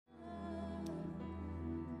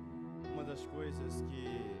das coisas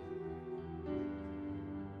que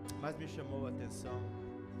mais me chamou a atenção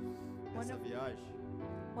nessa viagem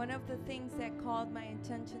One of the things that called my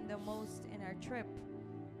attention the most in our trip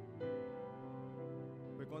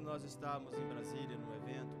foi quando nós estávamos em Brasília num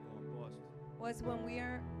evento com o apóstolo. was when we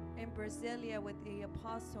were in Brasilia with the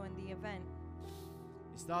apostle in the event.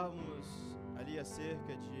 Estávamos ali a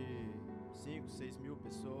cerca de 5, 6 mil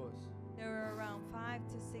pessoas. There were around 5,000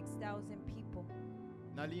 to 6,000 people.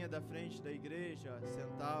 Na linha da frente da igreja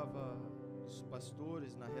sentava os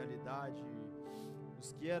pastores, na realidade,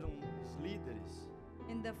 os que eram os líderes.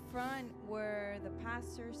 In the front were the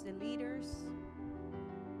pastors, the leaders,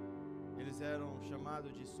 Eles eram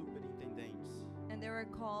chamados de superintendentes. and they were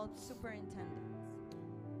called superintendents.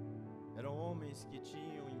 Eram homens que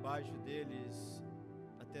tinham embaixo deles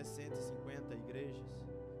até 150 igrejas.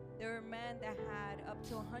 There were men that had up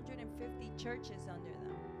to 150 churches under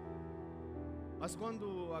them. Mas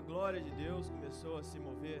quando a glória de Deus começou a se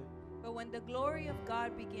mover, But when the glory of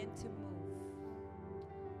God began to move,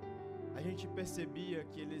 a gente percebia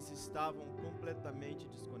que eles estavam completamente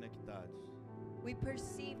desconectados. we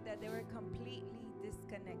perceived that they were completely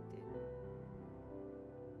disconnected.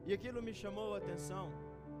 E aquilo me chamou a atenção,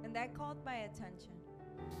 And that called my attention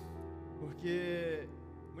porque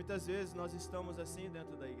muitas vezes nós estamos assim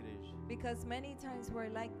dentro da igreja. because many times we're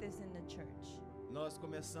like this in the church. Nós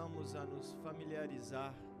começamos a nos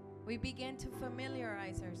familiarizar We begin to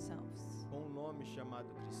familiarize ourselves com um nome chamado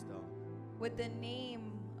cristão. with the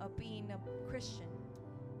name of being a Christian.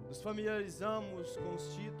 Nos familiarizamos com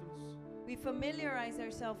os títulos, We familiarize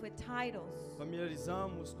ourselves with titles.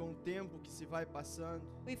 familiarizamos com o tempo que se vai passando.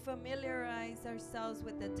 We familiarize ourselves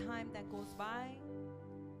with the time that goes by.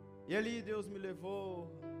 E ali Deus me levou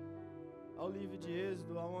ao livro de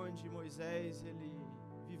Êxodo, onde Moisés ele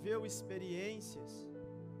viveu experiências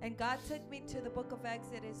And God took me to the book of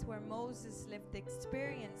Exodus where Moses lived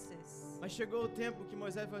experiences. Mas chegou o tempo que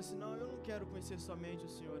Moisés falou assim: não, eu não quero conhecer somente o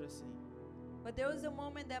Senhor assim. But there was a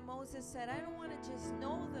moment that Moses said, I don't want to just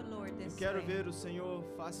know the Lord Eu this quero way. ver o Senhor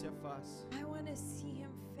face a face. I want to see him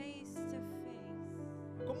face to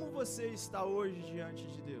face. Como você está hoje diante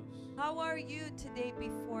de Deus? How are you today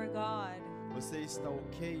before God? Você está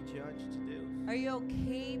ok diante de Deus? Are you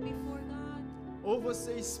okay before God? Ou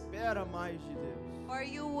você espera mais de Deus? Or are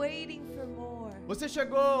you waiting for more? Você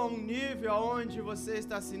chegou a um nível onde você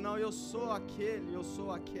está assim: não, eu sou aquele, eu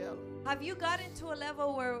sou aquela. Have you gotten to a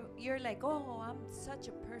level where you're like, oh, I'm such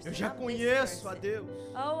a person. Eu já I'm this conheço a person. Deus.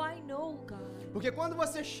 Oh, I know God. Porque quando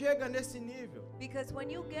você chega nesse nível, Because when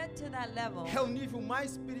you get to that level, é o nível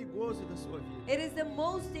mais perigoso da sua vida. it is the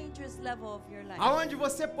most dangerous level of your life. Aonde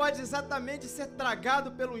você pode exatamente ser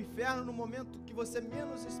tragado pelo inferno no momento que você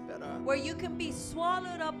menos esperar. Where you can be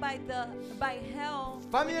swallowed up by hell.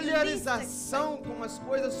 Familiarização com as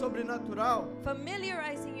coisas sobrenatural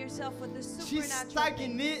Familiarizing yourself with the te supernatural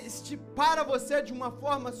things. te para você de uma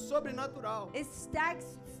forma sobrenatural. It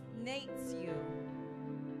stagnates you.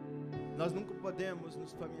 Nós nunca podemos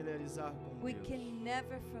nos familiarizar com We Deus. can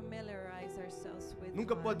never familiarize ourselves with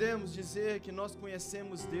Nunca God. podemos dizer que nós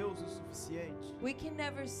conhecemos Deus o suficiente. We can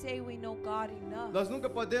never say we know God enough. Nós nunca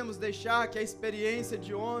podemos deixar que a experiência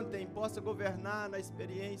de ontem possa governar na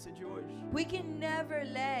experiência de hoje. We can never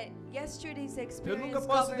let yesterday's Eu experience nunca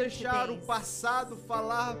posso govern deixar o today's. passado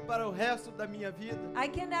falar para o resto da minha vida. I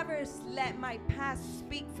can never let my past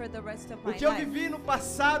speak for the rest of my O que eu life. vivi no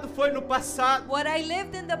passado foi no passado. What I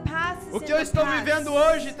lived in the past is O in que eu the estou past. vivendo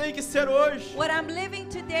hoje tem que ser hoje. What I'm living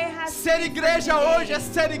today has Ser to be igreja for today. hoje é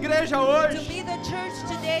ser igreja To hoje. be the church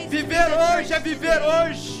today is to be Viver the hoje church é viver today.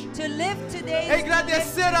 hoje. To live today is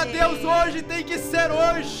Agradecer to a live Deus today. hoje tem que ser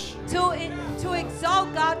hoje. To exalt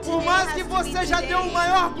God today Por mais has que to be você já today. deu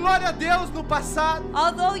maior glória a Deus no passado.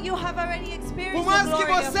 Although you have already experienced Por mais the que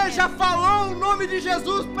glory of você já Him. falou o nome de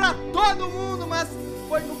Jesus para todo mundo, mas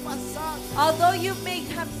foi no passado. Although you may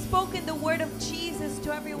have spoken the word of Jesus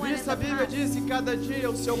to everyone Por in isso the a Bíblia past. diz que cada dia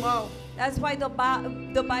o seu mal. That's why the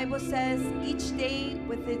Bible says each day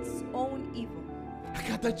with its own evil. A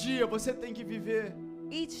cada dia você tem que viver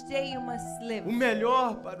Each day you must live o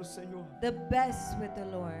melhor para o Senhor. the best with the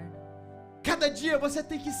Lord. Cada dia você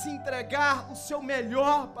tem que se entregar o seu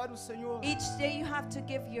melhor para o Senhor. Each day you have to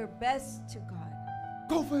give your best to God.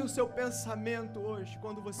 Qual foi o seu pensamento hoje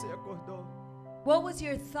quando você acordou? What was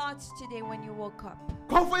your thoughts today when you woke up?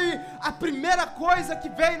 Qual foi a primeira coisa que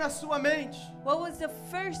veio na sua mente? What was the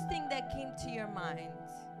first thing that came to your mind?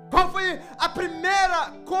 Qual foi a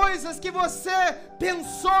primeira coisa que você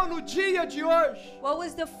pensou no dia de hoje? What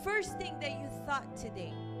was the first thing that you thought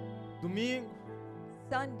today? Domingo,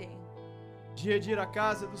 Sunday, dia de ir à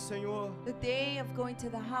casa do Senhor. the day of going to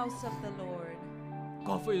the house of the Lord.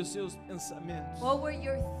 Qual foi os seus pensamentos? What were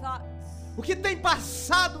your thoughts? O que tem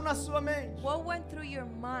passado na sua mente? What went through your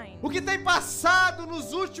mind? O que tem passado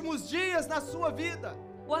nos últimos dias na sua vida?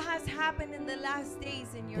 What has happened in the last days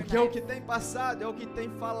in your Porque o life? que tem passado é o que tem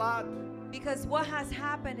falado. Because what has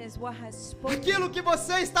happened is what has spoken. Aquilo que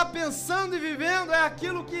você está pensando e vivendo é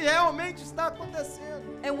aquilo que realmente está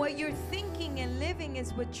acontecendo. And what you're thinking and living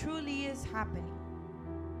is what truly is happening.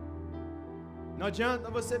 Não adianta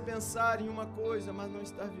você pensar em uma coisa, mas não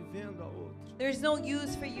estar vivendo a outra. There's no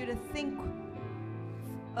use for you to think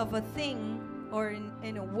of a thing or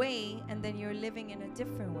in a way and then you're living in a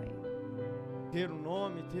different way. Ter um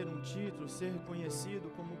nome, ter um título, ser reconhecido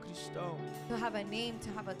como cristão. To have a name, to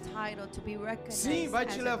have a title, to be recognized Sim, vai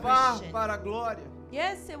as te a levar Christian. para a glória.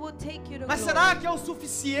 Yes, it will take you to Mas glory. será que é o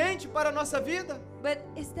suficiente para a nossa vida? But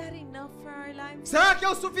is that enough for our lives? Será que é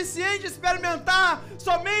o suficiente experimentar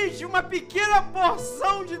somente uma pequena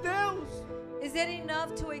porção de Deus? Is it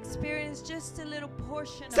enough to experience just a little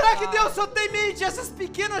portion Será of que God? Deus só tem em mente essas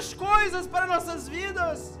pequenas coisas para nossas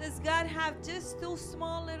vidas? Does God have just those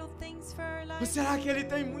small little things for our Ou lives? será que Ele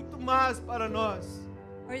tem muito mais para nós?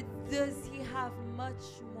 Or does He have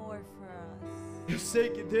much more for us? Eu sei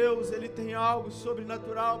que Deus, Ele tem algo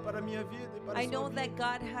sobrenatural para a minha vida e para a I know sua that vida.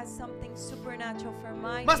 God has something supernatural for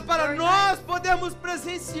mine. Mas and para your nós life. podermos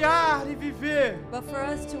presenciar e viver, But for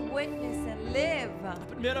us to witness and live, a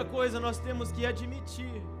primeira coisa nós temos que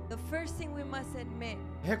admitir, the first thing we must admit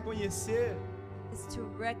reconhecer. is to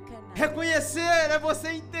recognize. Reconhecer é você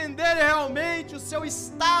entender realmente o seu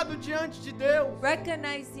estado diante de Deus.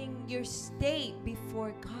 Recognizing your state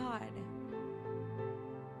before God.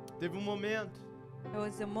 Teve um momento, There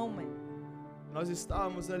was a moment nós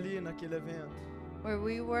estávamos ali naquele evento. where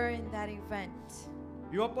we were in that event.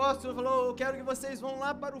 E o apóstolo falou, eu quero que vocês vão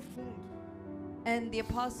lá para o fundo. And the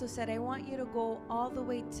apostle said, I want you to go all the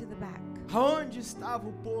way to the back, Aonde estava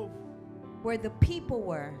o povo? where the people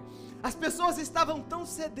were. As pessoas estavam tão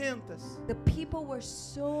sedentas. The people were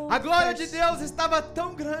so A glória de thirsty. Deus estava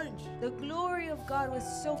tão grande The glory of God was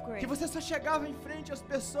so que great você só chegava em frente às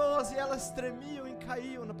pessoas e elas tremiam e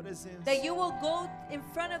caíam na presença. that you will go in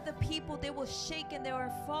front of the people, they will shake and they will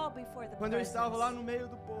fall before the Quando eu estava lá presence. no meio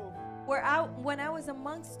do povo, When I was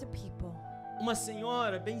amongst the people, uma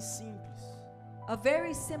senhora bem simples, a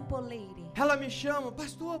very simple lady, ela me chama,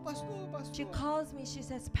 pastor, pastor, she pastor. calls me, she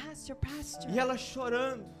says, Pastor, Pastor. E ela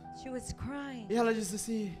chorando. She was crying. E ela disse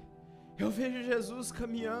assim, eu vejo Jesus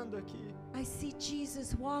caminhando aqui. I see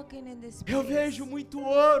Jesus walking in this Eu place. vejo muito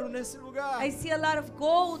ouro nesse lugar. I see a lot of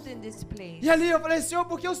gold in this place. E ali eu falei, Senhor,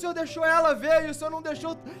 por que o Senhor deixou ela ver e o Senhor não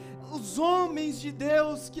deixou os homens de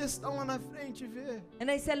Deus que estão lá na frente ver? And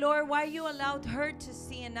I said, Lord, why you allowed her to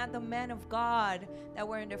see and not the men of God that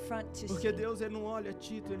were in the front to Porque see? Deus, Ele não olha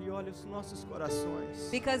título, Ele olha os nossos corações.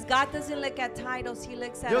 Because God doesn't look at titles, He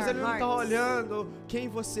looks at Deus, our Ele não está hearts. olhando quem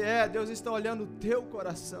você é, Deus está olhando o teu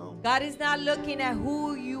coração. God is not looking at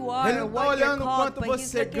who you are Ele or não está what you're olhando called, quanto but He's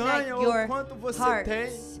você looking at ganha ou your quanto você heart.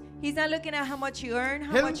 tem. He's not looking at how much you earn,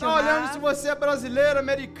 how Ele não much you está olhando se have. você é brasileiro,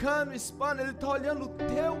 americano, hispano. Ele está olhando o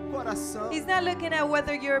teu coração. He's not looking at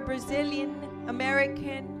whether you're Brazilian,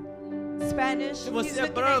 American, Spanish. Se He's você é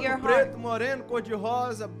looking at your branco, heart. preto, moreno,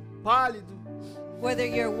 cor-de-rosa, pálido, Whether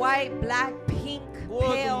you're white, black, pink, gordo,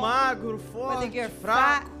 pale, magro, whether forte, you're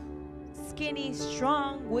fat, fraco. skinny,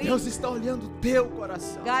 strong, weak. Deus está olhando o teu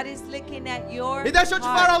coração. God is looking at your E deixa eu te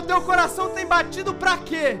falar, heart. o teu coração tem batido pra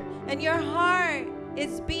quê? And your heart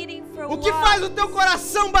is beating for O que what? faz o teu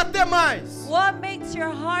coração bater mais? What makes your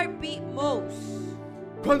heart beat most?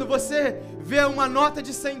 Quando você vê uma nota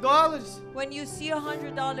de $100 When you see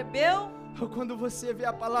 $100 bill? ou quando você vê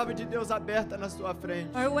a palavra de Deus aberta na sua frente?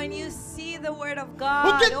 Or when you see the word of O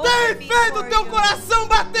God que open tem feito o before teu you? coração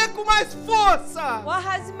bater com mais força? What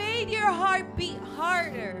has made your heart beat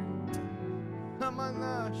harder?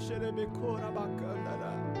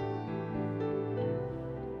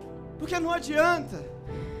 Porque não adianta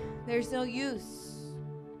There's no use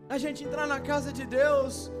a gente entrar na casa de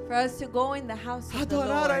Deus, for us to go in the house of the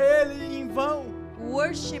adorar a Lord, Ele em vão.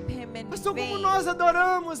 worship Him in Pastor, como vain. nós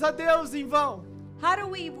adoramos a Deus em vão? How do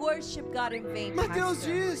we worship God in vain, Mas Deus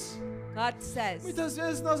Pastor? diz, God says, muitas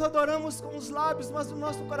vezes nós adoramos com os lábios, mas o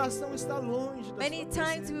nosso coração está longe da many sua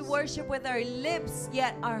times we presença. worship with our lips,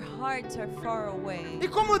 yet our hearts are far away. E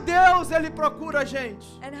como Deus, Ele procura a gente?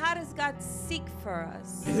 And how does God seek for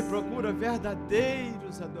us? Ele procura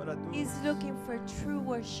verdadeiros adoradores. He's looking for true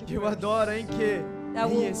Que o worshipers adora em quê? that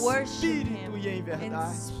Em will worship espírito Him e em in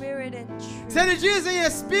verdade. spirit and Se Ele truth. diz em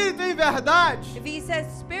espírito e em verdade, If He says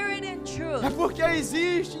spirit and truth, é porque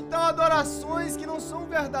existe então adorações que não são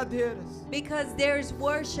verdadeiras. because there's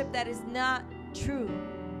worship that is not true.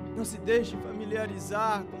 Não se deixe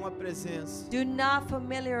familiarizar com a presença. Do not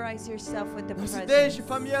familiarize yourself with the Não se presence. deixe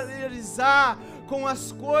familiarizar com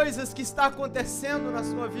as coisas que está acontecendo na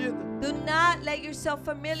sua vida. Do not let yourself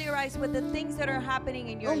familiarize with the things that are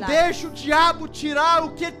happening in your Não life. deixe o diabo tirar o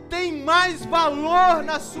que tem mais valor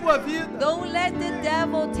na sua vida. Don't let the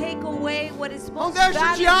devil take away what is Não most deixe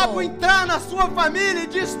o diabo valuable. entrar na sua família e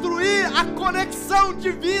destruir a conexão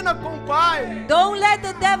divina com o Pai. Don't let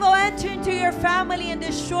the devil enter into your family and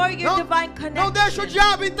destroy your divine Não deixe o connection.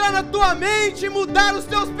 diabo entrar na tua mente e mudar os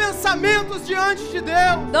teus pensamentos diante de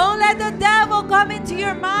Deus. Don't let the devil come into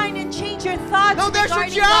your mind and change your thoughts Não deixe o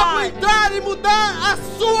regarding diabo God. entrar e mudar a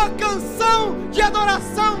sua canção de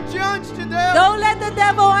adoração diante de Deus. Don't let the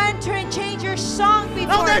devil enter and change your song Não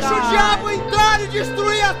before deixe o diabo God. entrar e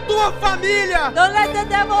destruir a tua família. Don't let the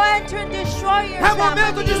devil enter and destroy your É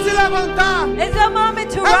momento de se family. levantar. It's the moment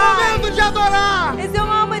to É momento rise. de adorar. It's the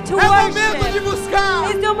moment to É momento de worship. buscar.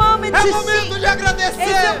 It's the moment É to momento seek. de agradecer.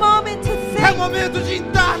 It's the moment to É thank. momento de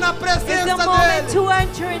entrar na It's presença the moment dele. to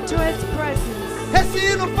enter into His presence. Esse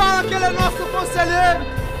hino fala que ele é nosso conselheiro.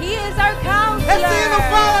 He is our Esse hino counselor.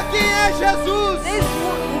 fala quem é Jesus.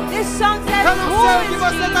 This song says, Eu não who sei o que is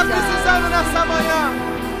você está Jesus? precisando nessa manhã,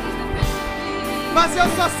 mas eu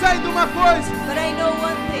só sei de uma coisa: But I know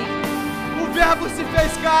one thing. o Verbo se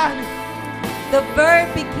fez carne. The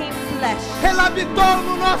Verb became flesh. Ele habitou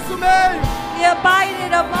no nosso meio. He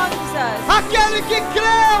abided amongst us. Aquele que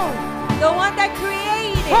creu, The one that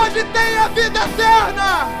created. hoje tem a vida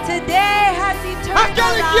eterna. Today has eternal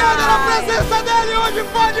Aquele que anda na life. presença dele, hoje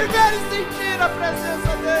pode ver e sentir a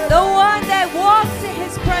presença dele. The one that walks in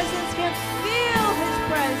His presence can feel His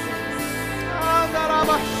presence.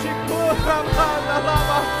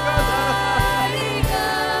 Mighty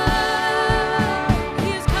God, He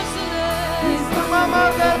is Counselor. He's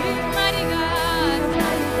Mighty God.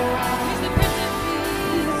 He's the Prince of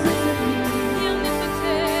Peace. The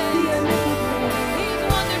Omnipotent. He's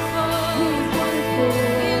wonderful. He is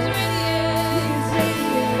radiant.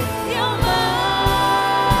 The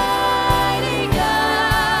Almighty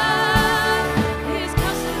God. He is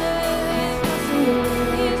Counselor. He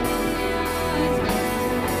is radiant.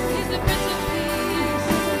 He's the Prince of Peace.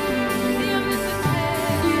 The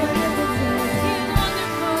Omnipotent. He is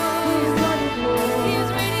wonderful. He is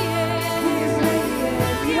radiant.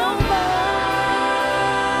 The Almighty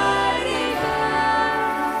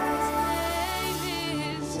God's name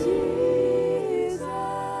is Jesus.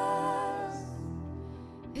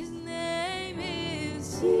 His name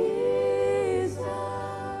is Jesus.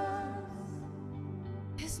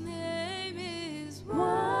 His name is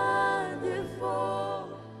Wonderful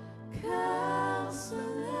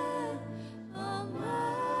Counselor,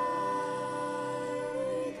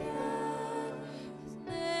 Almighty God. His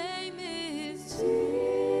name is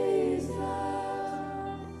Jesus.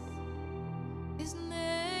 His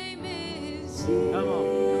name is Come on,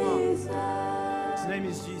 come on. Jesus. His name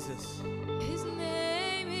is Jesus. His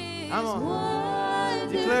name is Come on.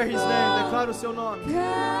 Wonderful Declare His name. Declara o seu nome.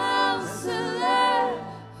 Counselor,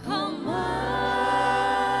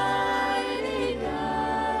 Almighty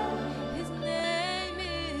God. His name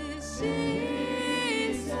is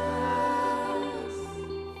Jesus.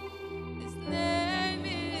 His name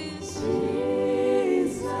is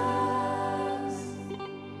Jesus.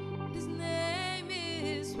 His name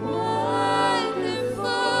is Wonderful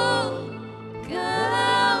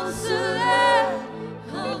Counselor,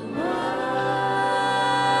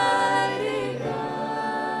 Almighty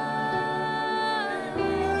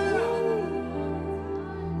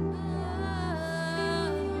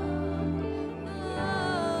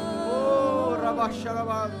Oh,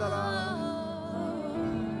 Rabasharabandara.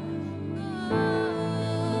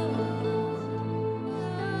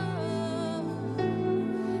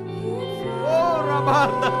 Oh,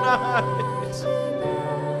 Rabandara. Seu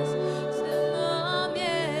nome é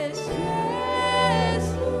Jesus.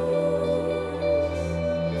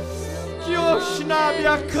 Kioshnabi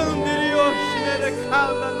akandiri oshnere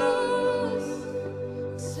kaldana.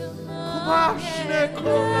 Seu Kubashne nome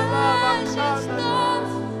kogalava é kaldana.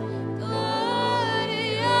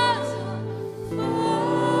 glorioso,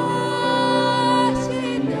 forte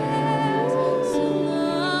Deus. Seu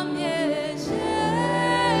nome é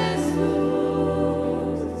Jesus.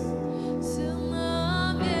 Seu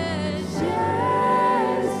nome é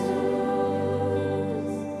Jesus.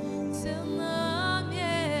 Seu nome é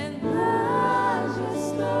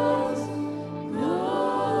majestoso,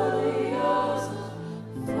 glorioso,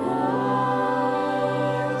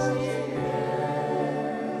 forte Deus.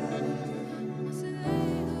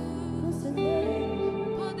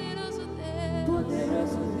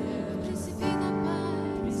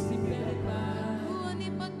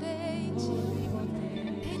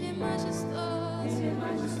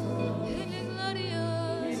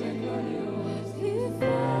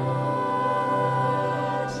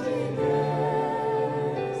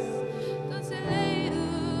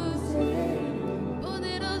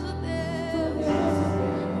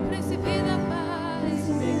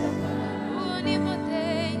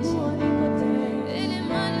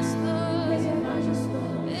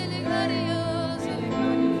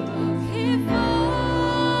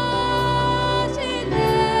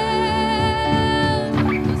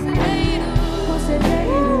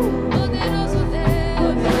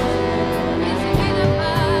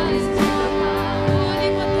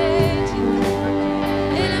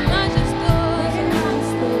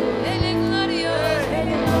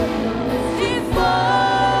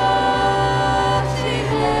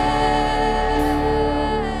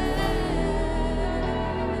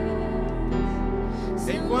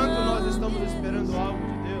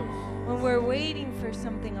 waiting for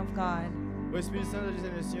something of God. O Espírito Santo está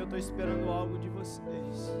dizendo assim, eu estou esperando algo de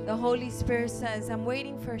vocês. The Holy Spirit says, I'm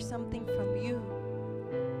waiting for something from you.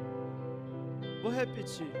 Vou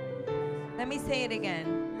repetir. Let me say it again.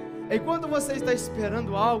 Enquanto você está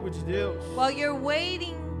esperando algo de Deus, While you're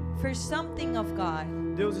waiting for something of God,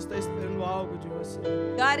 Deus está esperando algo de você.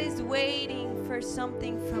 God is waiting for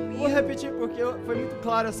something from Vou you. repetir porque foi muito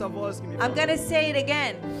clara essa voz que me I'm falou. going to say it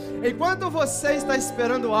again. Enquanto você está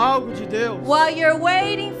esperando algo de Deus, While you're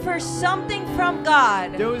waiting for something from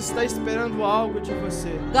God, Deus está esperando algo de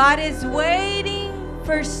você. God is waiting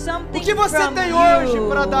for something O que você from tem hoje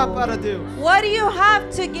para dar you. para Deus? What do you have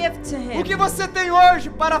to give to O que Him? você tem hoje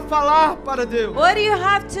para falar para Deus? What do you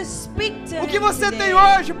have to speak to O que Him você today? tem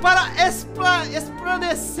hoje para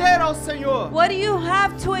esplandecer ao Senhor? What do you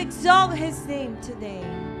have to exalt His name today?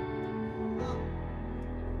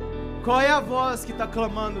 Qual é a voz que está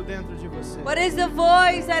clamando dentro de você? What is the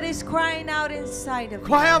voice that is crying out inside of you?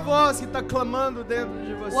 Qual é a voz que está clamando dentro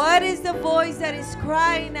de você? What is the voice that is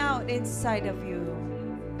crying out inside of you?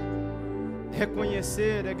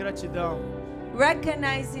 Reconhecer é gratidão.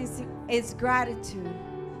 Recognizing is gratitude.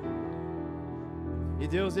 E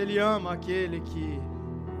Deus, Ele ama aquele que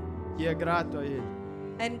é grato a Ele.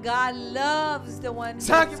 And God loves the one who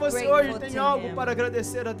Será que is você hoje grateful tem to algo Him. para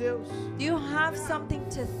agradecer a Deus? Do you have something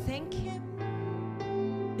to thank Him?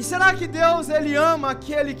 E será que Deus, Ele ama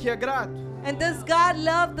aquele que é grato? And does God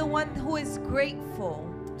love the one who is grateful?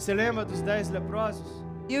 Você lembra dos 10 leprosos?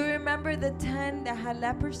 Do you remember the 10 that had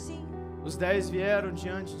leprosy? Os 10 vieram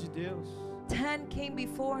diante de Deus, 10 came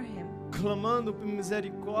before Him, clamando por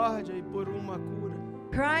misericórdia e por uma cura.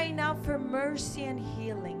 crying out for mercy and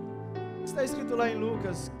healing. Está escrito lá em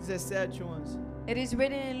Lucas 17:11. It is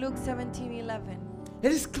written in Luke 17:11.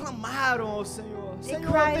 Eles clamaram ao Senhor: They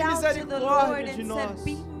Senhor, cried tem out to the Lord misericórdia de and nós. said,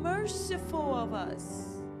 "Be merciful of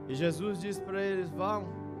us." E Jesus disse para eles: vão,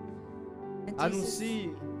 And Jesus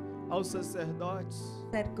anuncie aos sacerdotes.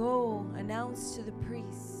 said, "Go, announce to the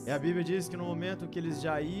priests." E a Bíblia diz que no momento que eles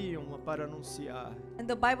já iam para anunciar, And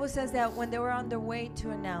the Bible says that when they were on their way to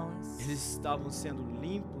announce, eles estavam sendo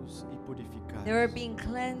limpos e purificados. they were being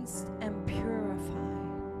cleansed and purified.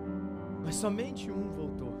 Mas somente um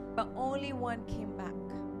voltou. But only one came back.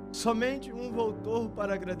 Somente um voltou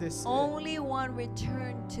para agradecer. Only one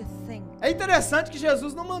returned to thank. É interessante que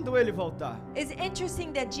Jesus não mandou ele voltar. It's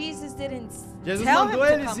interesting that Jesus didn't Jesus tell him mandou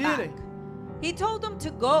to eles come irem. back. He told them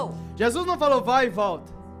to go. Jesus não falou vai e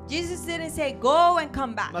volta. Jesus didn't say go and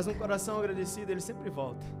come back. Mas um coração agradecido, ele sempre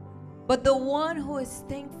volta. But the one who is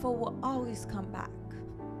thankful will always come back.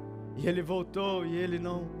 E ele voltou e ele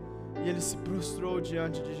se prostrou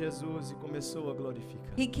diante de Jesus e começou a glorificar.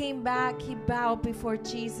 He came back, he bowed before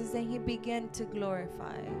Jesus, and he began to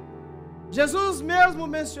glorify. Jesus mesmo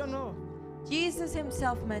mencionou. Jesus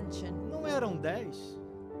himself mentioned, Não eram 10?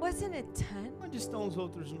 wasn't it 10? Onde estão os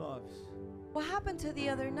outros 9? What happened to the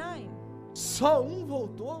other 9? Só um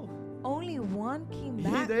voltou? Only one came E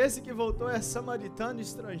back. ainda esse que voltou é samaritano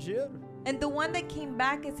estrangeiro? And the one that came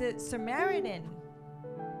back is a Samaritan.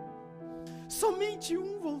 Somente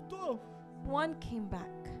um voltou? One came back.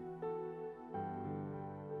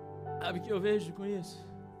 Sabe o que eu vejo com isso?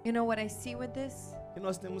 You know what I see with this? Que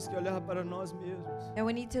nós temos que olhar para nós mesmos That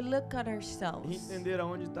we need to look at e ourselves. entender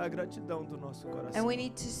aonde está a gratidão do nosso And coração. we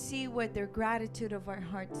need to see what the gratitude of our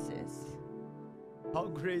hearts is. How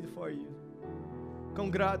grateful are you? Quão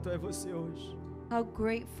grato é você hoje? How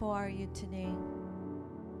grateful are you today?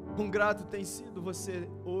 Quão grato tem sido você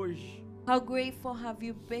hoje? How grateful have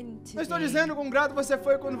you been Não estou today? dizendo quão grato você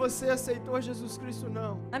foi quando você aceitou Jesus Cristo,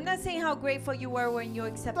 não. I'm not saying how grateful you were when you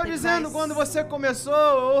Estou accepted dizendo Christ. quando você começou,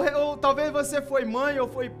 ou talvez você foi mãe ou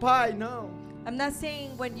foi pai, não. I'm not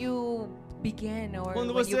saying when you began or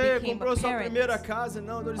Quando when you você became comprou a sua parent. primeira casa,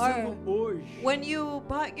 não. Estou dizendo hoje. When you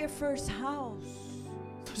bought your first house.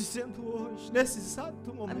 Estou dizendo hoje, nesse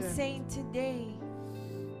exato I'm momento. saying today.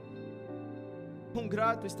 Quão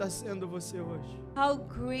grato está sendo você hoje? How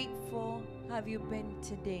grateful have you been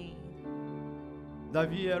today?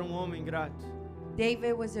 Davi era um homem grato.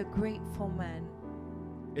 David was a grateful man.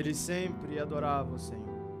 Ele sempre adorava o Senhor.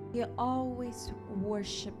 He always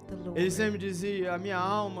worshiped the Lord. Ele sempre dizia: a minha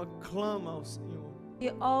alma clama ao Senhor. He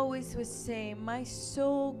always was saying, "My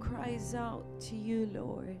soul cries out to you,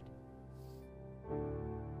 Lord."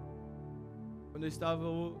 Quando eu estava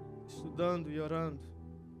estudando e orando,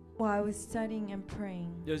 While I was studying and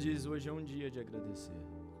praying, Deus diz: hoje é um dia de agradecer.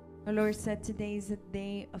 the Lord said, "Today is a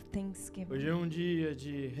day of thanksgiving. Hoje é um dia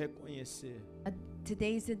de reconhecer.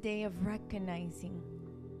 Today is a day of recognizing,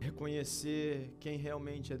 Reconhecer quem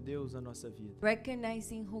realmente é Deus na nossa vida.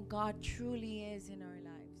 recognizing who God truly is in our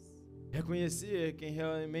lives. Reconhecer quem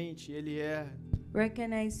realmente Ele é.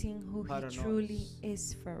 recognizing who Para He truly nós.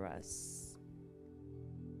 is for us.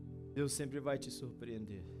 Deus sempre vai te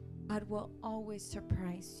surpreender. God will always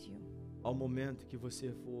surprise you. Ao momento que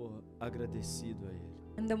você for agradecido a Ele.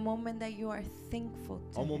 In the moment that you are thankful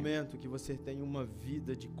to Ao Him. momento que você tem uma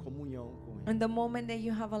vida de comunhão com Ele. In the moment that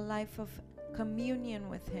you have a life of communion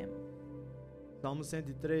with Him. Salmo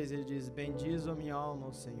 103, ele diz: bendiz a minha alma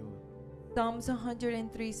ao Senhor. Psalms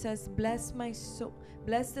 103 says, bless my soul,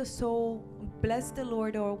 bless the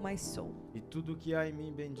Lord, O my soul. E tudo que há em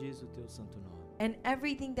mim bendiz o teu santo nome. And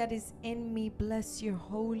everything that is in me, bless your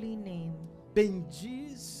holy name.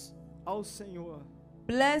 Bendiz ao Senhor.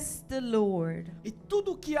 Bless the Lord. E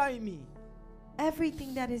tudo que há em mim.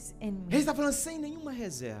 Everything that is in Ele me. está falando sem nenhuma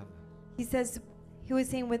reserva. He says, he was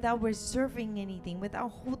saying without reserving anything, without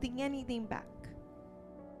holding anything back.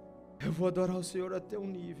 Eu vou adorar o Senhor até um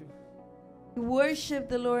nível. You worship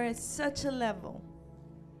the Lord at such a level.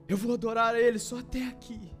 Eu vou adorar Ele só até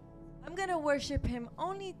aqui. I'm going to worship Him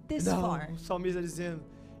only this Não, far. o salmista dizendo: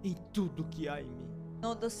 em tudo que há em mim.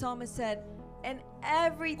 No, the psalmist said, and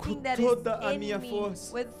everything Com that is toda a in minha me,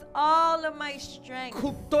 força. with all of my strength,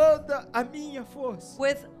 Com toda a minha força.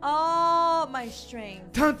 with all my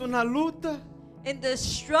strength, Tanto na luta, in the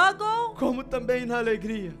struggle como também na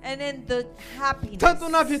alegria. and in the happiness, Tanto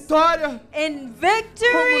na vitória, in como na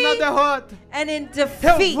victory derrota. and in Eu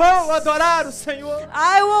defeat. vou adorar o Senhor.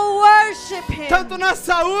 I will worship Him Tanto na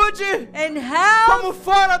saúde, in health como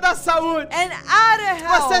fora da saúde. and out of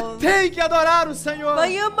Você health. tem que adorar o Senhor. But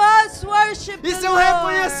you must worship Isso the é um Lord.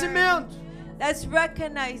 reconhecimento That's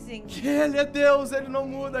recognizing que Ele é Deus, Ele não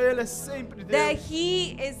muda, Ele é sempre that Deus.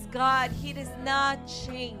 He is God. He does not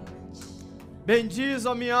change. Bendiz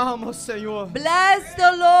a minha alma ao Senhor. Bless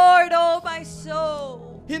the Lord, oh my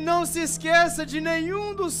soul. E não se esqueça de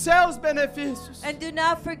nenhum dos seus benefícios. And do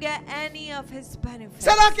not forget any of His benefits.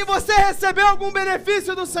 Será que você recebeu algum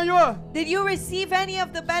benefício do Senhor? Did you receive any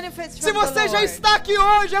of the benefits Se from você the já Lord? está aqui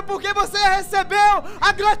hoje é porque você recebeu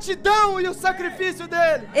a gratidão e o sacrifício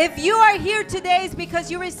dele. If you are here today, it's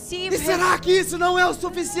because you received E será que isso não é o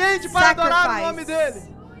suficiente His para adorar o nome sacrifice.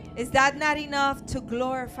 dele? Is that not enough to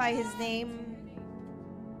glorify His name?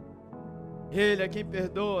 Ele é quem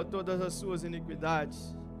perdoa todas as suas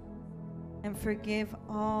iniquidades, And forgive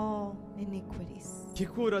all iniquities. que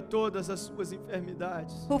cura todas as suas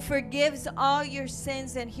enfermidades. Who forgives all your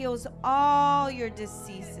sins and heals all your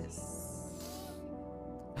diseases.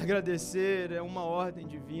 Agradecer é uma ordem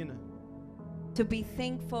divina. To be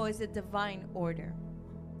thankful is a divine order.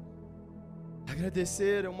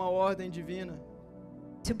 Agradecer é uma ordem divina.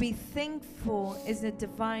 To be thankful is a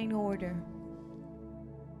divine order.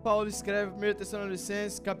 Paulo escreve 1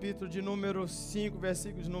 Tessalonicenses, capítulo de número 5,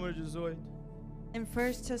 versículo de número 18. In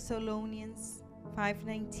 1 Thessalonians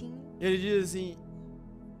 5:19, Ele diz assim: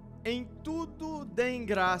 em tudo deem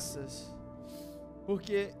graças,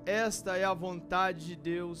 porque esta é a vontade de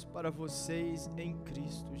Deus para vocês em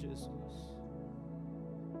Cristo Jesus.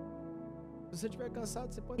 Se você estiver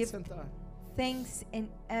cansado, você pode Give sentar. thanks in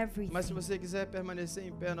everything. Mas se você quiser permanecer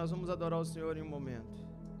em pé, nós vamos adorar o Senhor em um momento.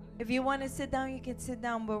 If you want to sit down, you can sit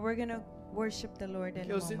down, but we're going to worship the Lord in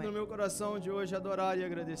Que a eu sinto no moment. meu coração de hoje adorar e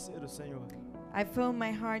agradecer o Senhor. I feel in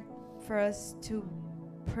my heart for us to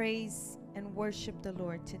praise and worship the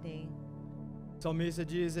Lord today. O salmista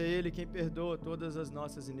diz: é Ele quem perdoa todas as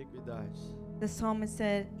nossas iniquidades, The psalmist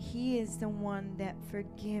said, He is the one that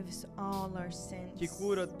forgives all our sins que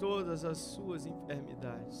cura todas as suas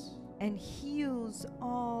enfermidades, and heals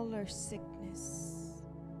all our sickness.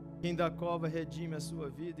 quem da cova redime a sua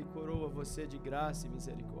vida e coroa você de graça e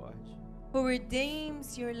misericórdia. Who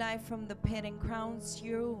redeems your life from the pit and crowns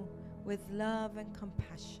you with love and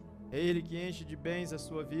compassion. É Ele que enche de bens a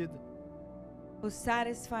sua vida, Who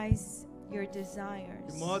satisfies your de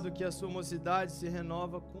desires modo que a sua mocidade se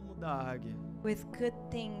renova como da águia. with good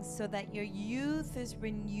things, so that your youth is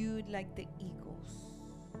renewed like the eagles.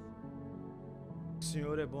 O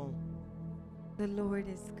Senhor é bom. The Lord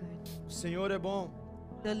is good. O Senhor é bom.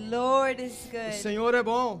 The Lord is O good. Senhor é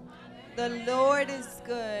bom. The Lord is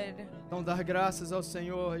good. Então dar graças ao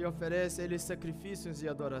Senhor e oferece a Ele sacrifícios de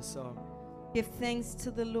adoração. Give thanks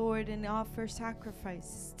to the Lord and offer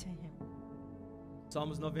sacrifices to Him.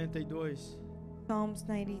 Salmos 92. Psalms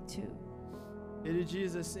 92. Ele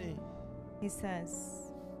diz assim, He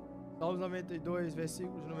says, Salmos 92,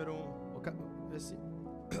 versículo de número 1.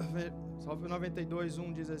 Salmo 92,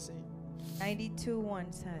 1 diz assim: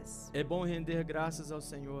 92:1 says, é bom render graças ao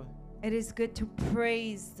Senhor It is good to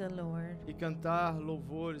praise the Lord e cantar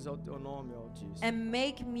louvores ao teu nome, ó Altíssimo. and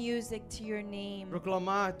make music to your name.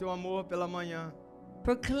 Proclamar teu amor pela manhã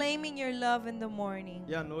proclaiming your love in the morning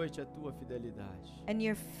e à noite a tua fidelidade. and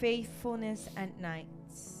your faithfulness at night.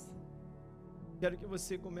 Quero que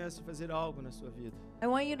você comece a fazer algo na sua vida. I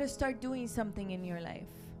want you to start doing something in your life.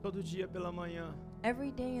 Todo dia pela manhã.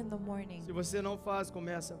 Every day in the morning. Se você não faz,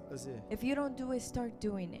 comece a fazer. If you don't do it, start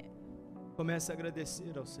doing it. Comece a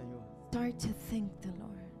agradecer ao Senhor. Start to thank the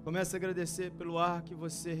Lord. Comece a agradecer pelo ar que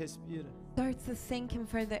você respira. Start to thank Him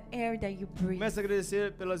for the air that you breathe. Comece a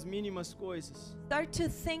agradecer pelas mínimas coisas. Start to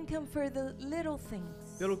thank Him for the little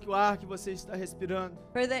things. Pelo que o ar que você está respirando.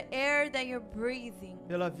 For the air that you're breathing.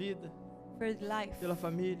 Pela vida. For life. Pela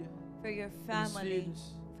família. For your Pelos family.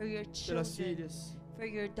 filhos. For your Pelas children. filhas. For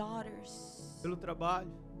your daughters. Pelo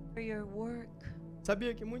trabalho. For your work.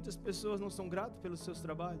 Sabia que muitas pessoas não são gratas pelos seus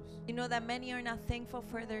trabalhos? You know that many are not thankful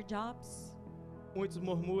for their jobs. Muitos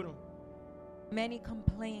murmuram. Many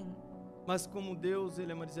complain. Mas como Deus,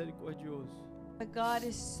 Ele é misericordioso. But God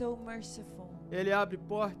is so merciful. Ele abre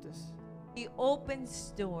portas He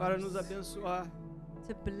opens para nos doors abençoar.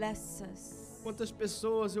 to bless us. Quantas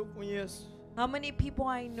pessoas eu conheço How many people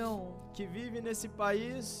I know que vivem nesse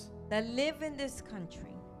país, that live in this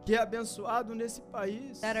country, que é abençoado nesse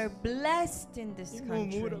país, that are blessed in this e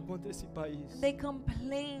murmura country, contra esse país. they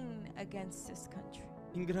complain against this country.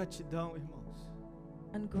 Ingratidão, irmãos,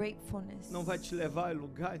 Ungratefulness não vai te levar a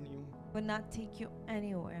lugar nenhum. will not take you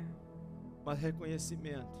anywhere. Mas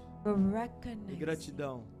reconhecimento But e recognize,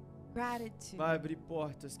 gratidão gratitude vai abrir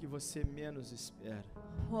portas que você menos espera.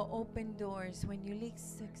 will open doors when you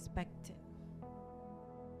least expect it.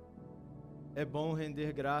 É bom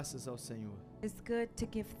render graças ao Senhor It's good to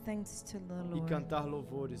give thanks to the e Lord cantar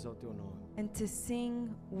louvores ao teu nome. and to sing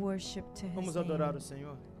worship to His Vamos adorar name. o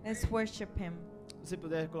Senhor? Let's worship Him. Se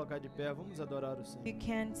puder colocar de pé, vamos adorar o Senhor. You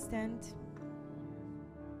can't stand.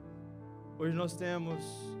 Hoje nós temos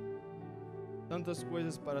tantas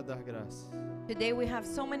coisas para dar graça. Today we have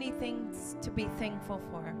so many things to be thankful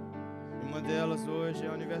for. E uma delas hoje é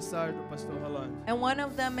o aniversário do pastor Rolando. And one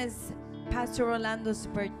of them is Pastor Orlando's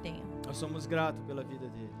birthday. Nós somos gratos pela vida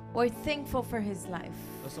dele. We're thankful for his life.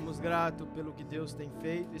 Nós somos gratos pelo que Deus tem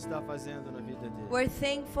feito e está fazendo na vida dele. We're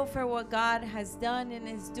thankful for what God has done and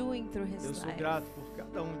is doing through his Eu sou life. grato por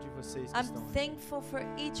cada um de vocês que I'm estão aqui. thankful for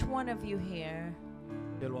each one of you here,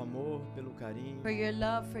 Pelo amor, pelo carinho. for your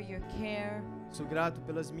love, for your care. Sou grato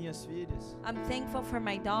pelas minhas filhas. I'm thankful for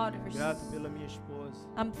my daughters. Grato pela minha esposa.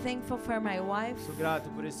 I'm thankful for my wife. Sou grato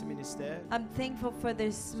por esse ministério. I'm thankful for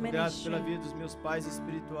this Sou grato pela ministry. vida dos meus pais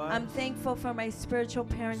espirituais. I'm thankful for my spiritual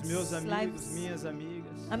Dos parents' meus amigos, lives. minhas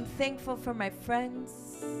amigas. I'm thankful for my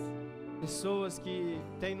friends. Pessoas que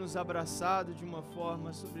têm nos abraçado de uma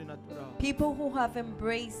forma sobrenatural. People who have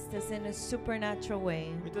embraced us in a supernatural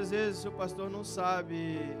way. Muitas vezes o pastor não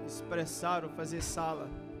sabe expressar ou fazer sala,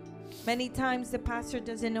 Many times the pastor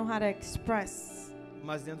doesn't know how to express,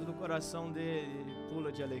 mas dentro do coração dele ele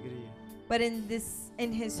pula de alegria. but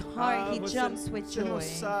in his heart he jumps with você não joy.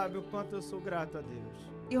 sabe o quanto eu sou grato a Deus.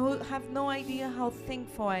 You have no idea how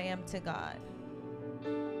thankful I am to God.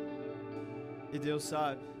 E Deus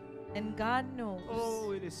sabe. And God knows.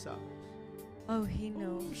 Oh, Ele sabe. Oh, He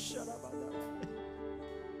knows. Xarabadá.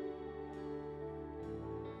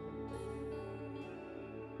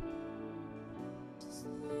 Just a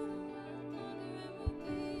little while longer and we'll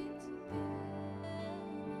be together.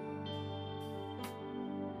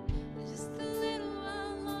 Just a little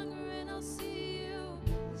while longer and I'll see you.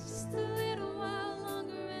 Just a little while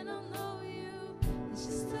longer and I'll know you.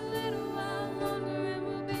 Just a little while longer and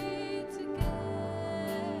we'll be together.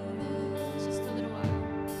 Just a little while.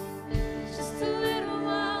 Just a little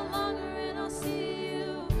while longer and I'll see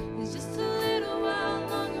you. It's just a little while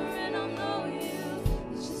longer and I'll know you.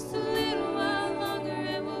 It's just a little while longer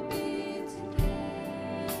and we'll be together.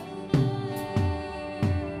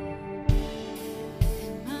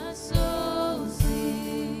 And my soul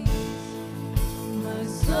sings. My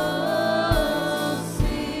soul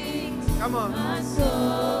sings. Come on. My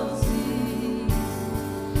soul sings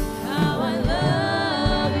how I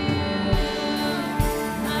love you.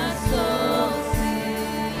 My soul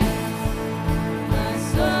sings. My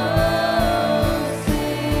soul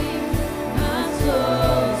sings. My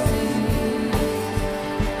soul sings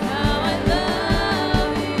how I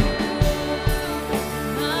love you.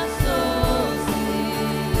 My soul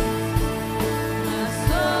sings. My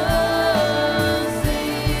soul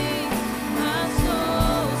sings. My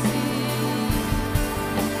soul sings.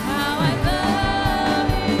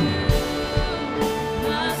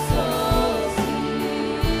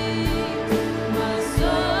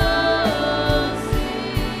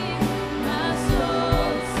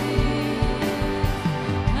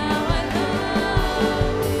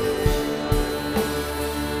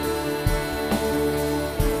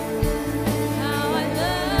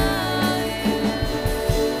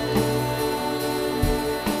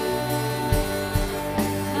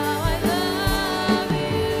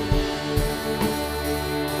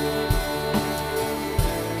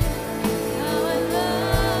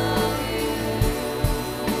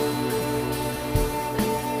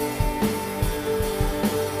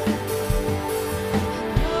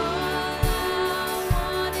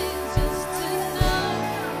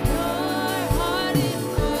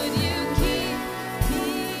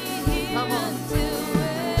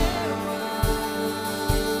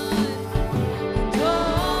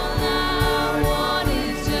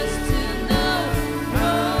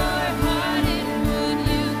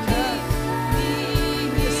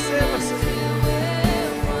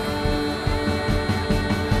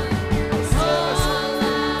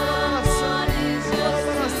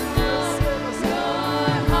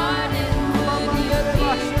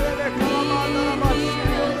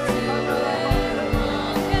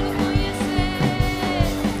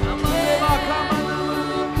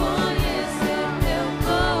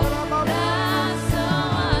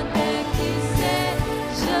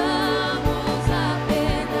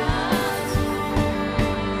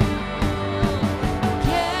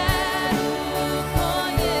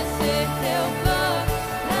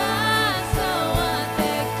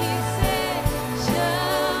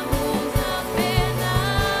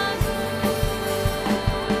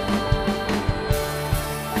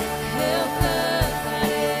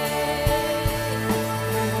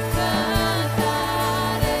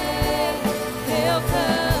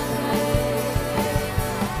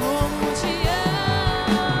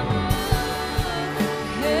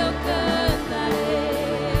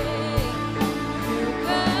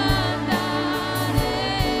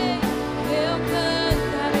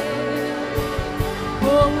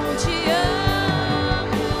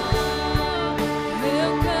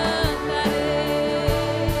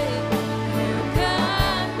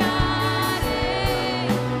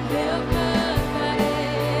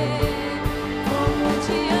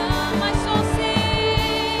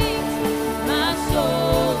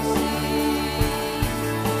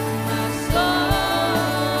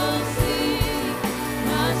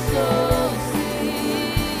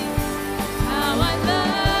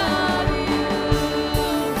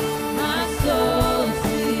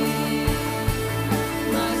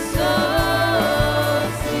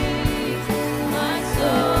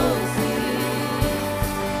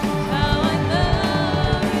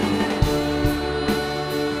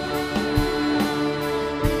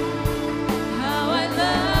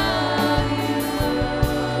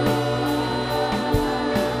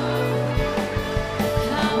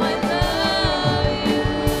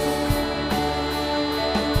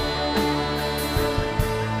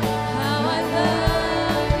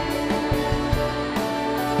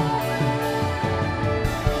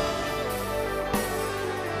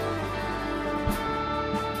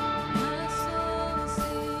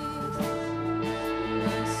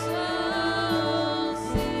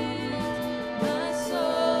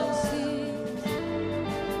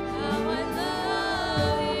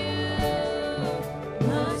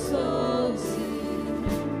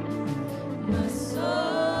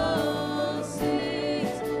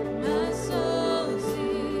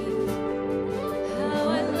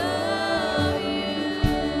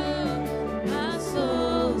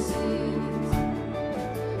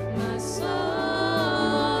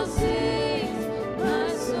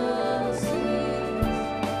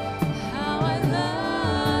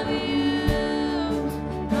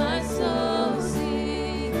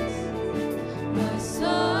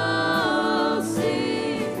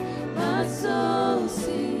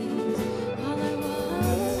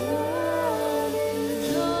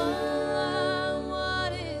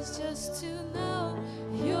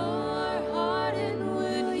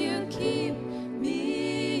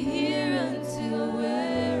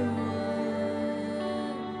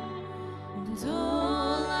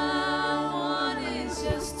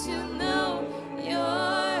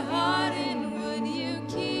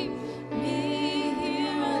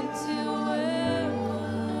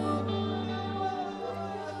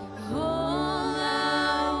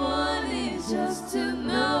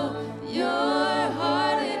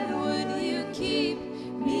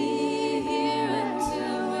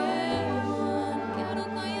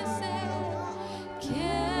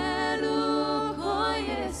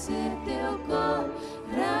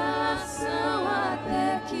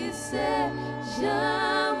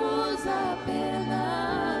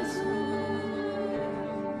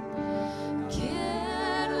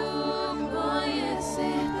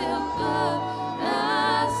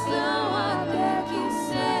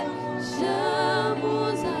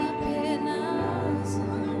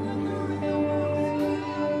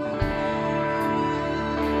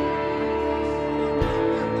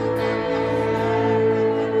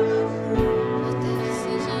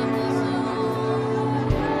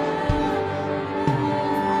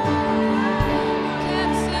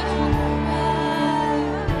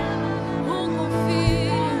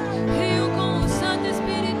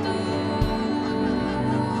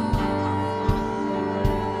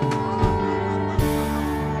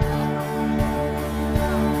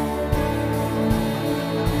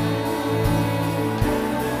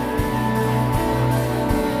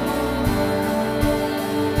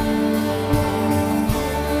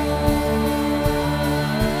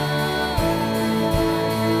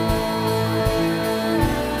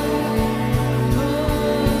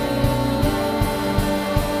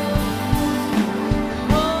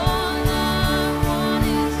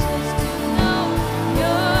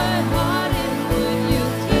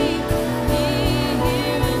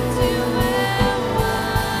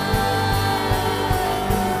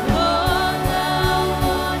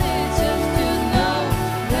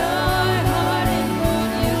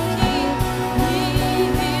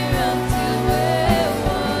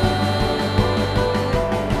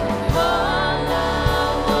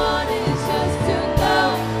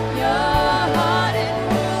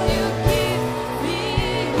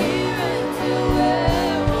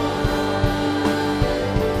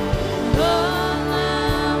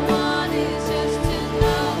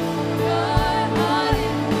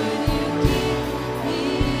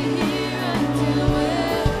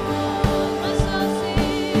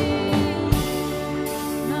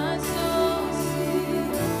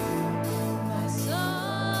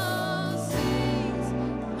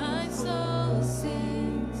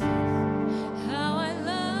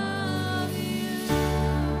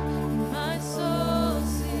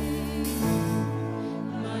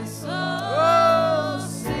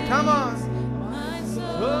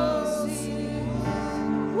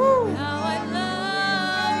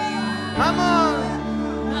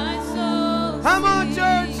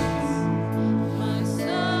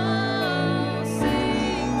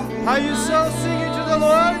 you so singing to the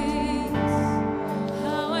Lord?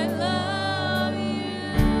 How I love you,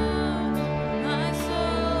 my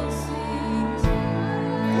soul sings.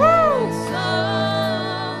 Woo! My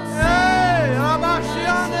soul sings. Hey,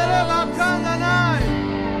 Abashiandere Bakandanai.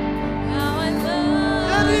 How I love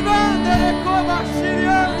you. Deribandere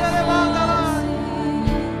Kobashiriandere Bandalai.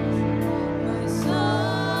 My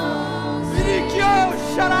soul sings. Virikyo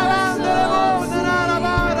Sharavandere Bondanara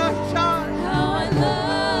Barashai. How I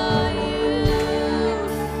love you.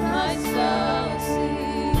 My soul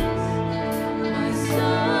sings. My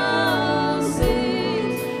soul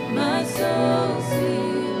sings. My soul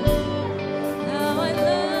sings. How I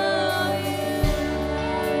love you.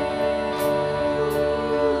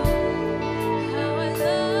 How I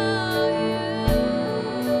love you.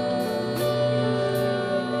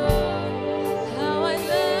 How I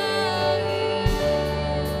love you.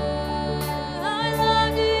 I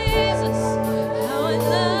love Jesus. How I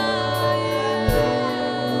love you.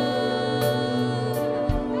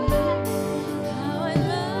 How I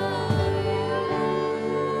love you.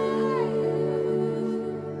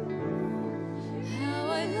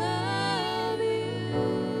 How I love you.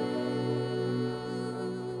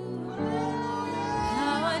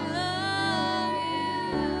 How I love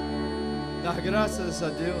you. Dar graças a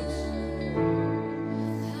Deus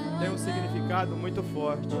tem um significado muito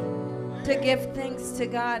forte. To give thanks to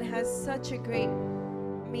God has such a great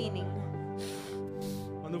meaning.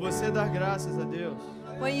 Quando você dar graças a Deus,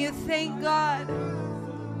 When you thank God,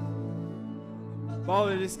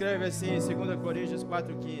 Paulo ele escreve assim em 2 Coríntios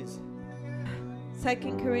 4:15.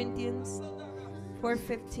 2 Corinthians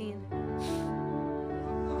 4:15.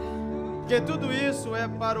 Porque tudo isso é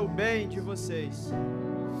para o bem de vocês.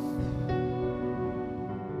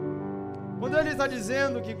 Quando ele está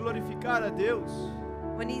dizendo que glorificar a Deus,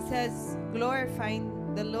 When he says glorifying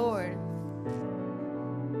the Lord,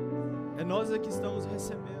 é nós que estamos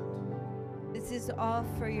recebendo. this is all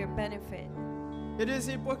for your benefit. Ele diz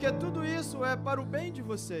assim, porque tudo isso é para o bem de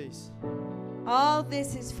vocês, All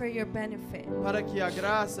this is for your benefit, para que a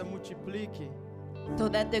graça multiplique so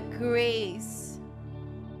that the grace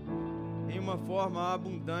em uma forma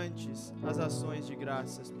abundante as ações de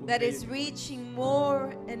graças por that meio is de reaching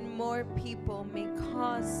more and more people may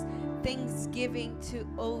cause thanksgiving to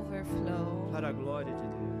overflow para a glória de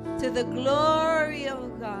Deus. to the glory of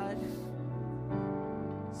God.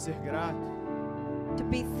 Ser grato To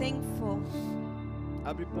be thankful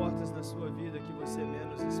abre portas na sua vida que você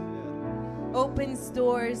menos espera. opens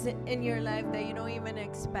doors in your life that you don't even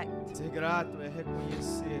expect. Ser grato é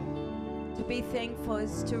reconhecer, To be thankful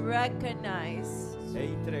is to recognize, é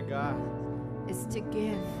entregar, is to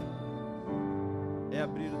give, é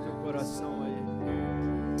abrir o teu coração a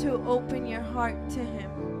Ele. to open your heart to Him.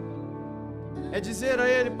 É dizer a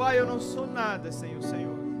Ele, Pai, eu não sou nada sem o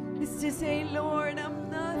Senhor. Is to say, Lord, I'm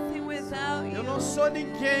nothing without Eu you. não sou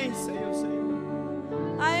ninguém sem o Senhor.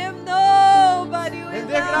 I am nobody Render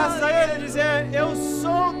graça without a Ele é you. dizer, eu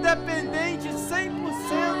sou dependente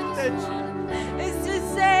 100% de Ti. Is to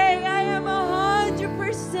say, I am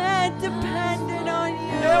 100% dependent on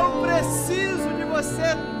Eu you. preciso de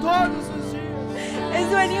você todos os dias.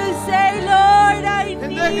 Is when you say, Lord, I need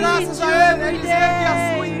Render graças you a Ele é every dizer que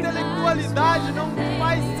a sua day. intelectualidade não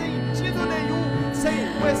faz sentido nenhum sem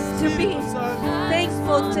o To be Espírito Santo.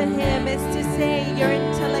 thankful to Him is to say your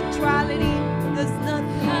intellectuality does nothing.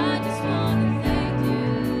 I just wanna thank you.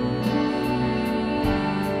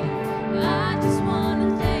 I just wanna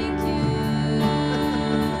thank you.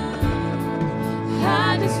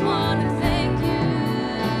 I just wanna thank you.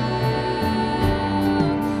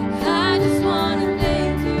 I just wanna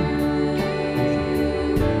thank you.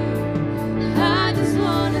 I just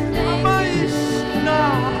wanna thank Mas you.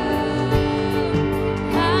 não.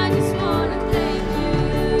 I just wanna thank you.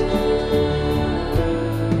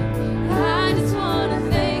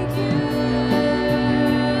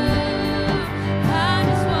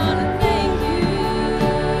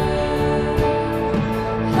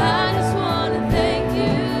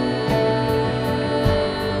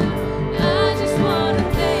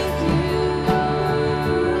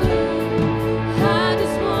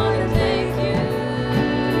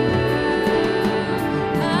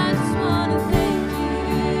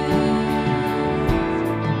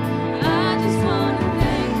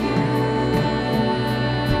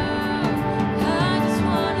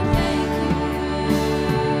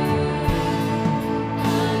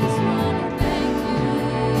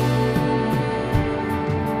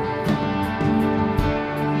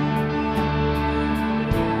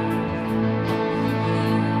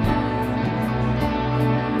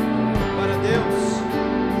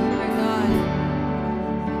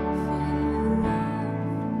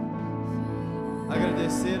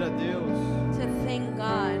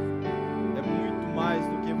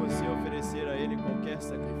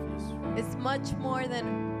 is much more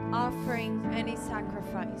than offering any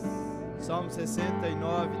sacrifice. Salmo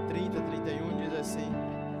 69, 30, 31 diz assim: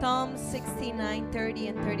 Psalm 69, 30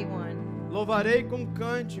 and 31. Louvarei com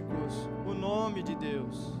cânticos o nome de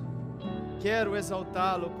Deus. Quero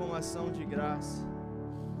exaltá-lo com ação de graça.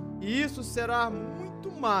 E isso será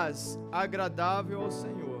muito mais agradável ao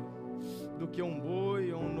Senhor do que um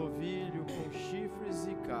boi ou um novilho com chifres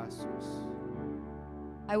e cascos.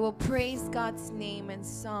 I will praise God's name and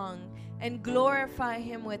song and glorify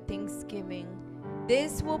him with thanksgiving.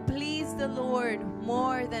 This will please the Lord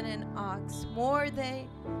more than an ox, more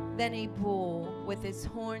than a bull with his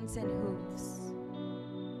horns and hooves.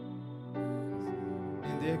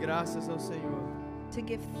 Render graças ao Senhor To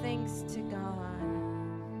give thanks to God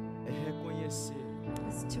é reconhecer.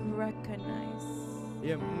 is to recognize,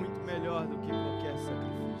 E é muito melhor do que qualquer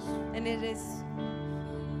sacrifício. and it is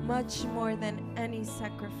much more than any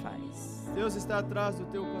sacrifice. Deus está atrás do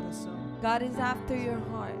teu coração. God is after your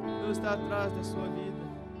heart. Deus está atrás da sua vida.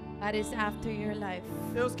 God is after your life.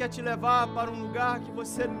 Deus quer te levar para um lugar que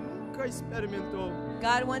você nunca experimentou.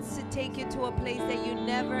 God wants to take you to a place that you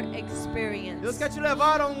never Deus experienced. quer te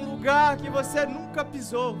levar a um lugar que você nunca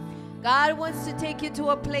pisou. God wants to take you to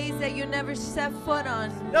a place that you never set foot on.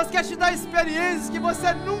 Deus quer te dar experiências que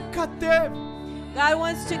você nunca teve. God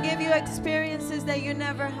wants to give you experiences that you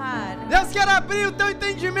never had. Deus quer abrir o teu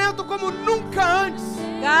entendimento como nunca antes.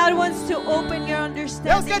 God wants to open your Deus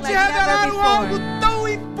understanding quer te like revelar never algo before. tão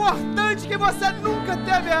importante que você nunca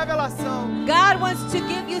teve a revelação. God wants to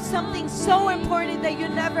give you something so important that you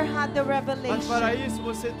never had the Mas para revelation. isso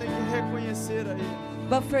você tem que reconhecer a Ele.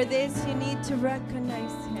 But for this, you need to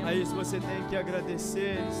recognize Para Him. isso você tem que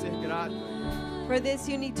agradecer e ser grato a Ele. For this,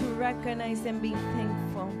 you need to recognize and be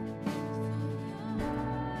thankful.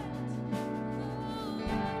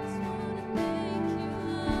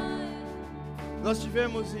 Nós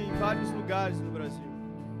estivemos em vários lugares no Brasil.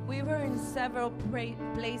 We were in several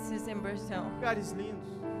places in Brazil. Lugares lindos.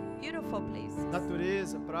 Beautiful places.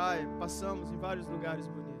 Natureza, praia. Passamos em vários lugares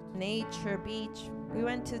bonitos. Nature, beach. We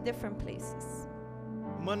went to different places.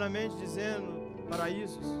 Humanamente dizendo,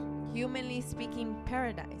 paraísos. Humanly speaking,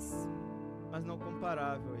 paradise. Mas não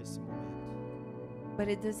comparável a esse momento. But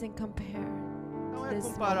it doesn't compare. Não é This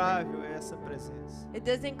comparável a essa presença. It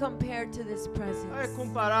doesn't compare to this Não é presence.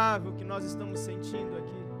 comparável o que nós estamos sentindo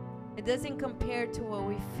aqui. It doesn't compare to what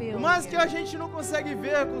we feel. Por mais que here. a gente não consegue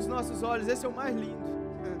ver com os nossos olhos, esse é o mais lindo.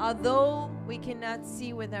 Although we cannot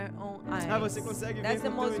see with our own eyes. Ah, você consegue ver That's the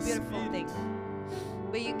com o teu most beautiful thing. espírito.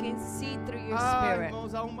 But you can see through your Ah, spirit.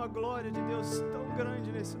 irmãos, há uma glória de Deus tão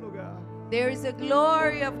grande nesse lugar. There is a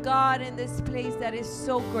glory of God in this place that is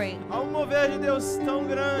so great. Há um mover de Deus tão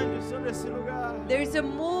grande sobre esse lugar. There is a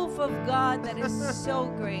move of God that is so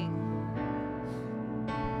great.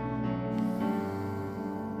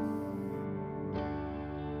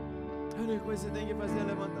 A única coisa que você tem que fazer é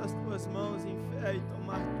levantar as tuas mãos em fé e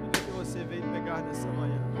tomar tudo que você veio pegar nessa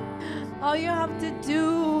manhã. All you have to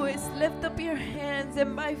do is lift up your hands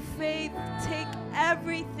and by faith take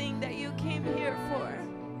everything that you came here for.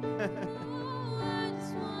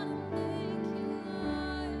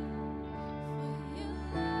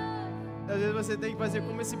 Às vezes você tem que fazer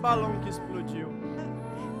como esse balão que explodiu.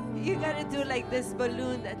 You gotta do like this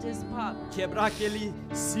balloon that just popped. Quebrar aquele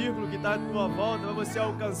círculo que está à tua volta para você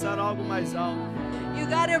alcançar algo mais alto. You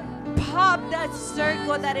gotta pop that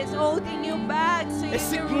circle that is holding you back so you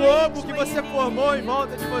Esse can globo reach que what você you need. formou em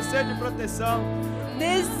volta de você de proteção.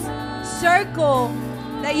 This circle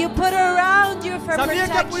that you put around you for Sabia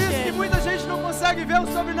que é por isso que protection. muita gente não consegue ver o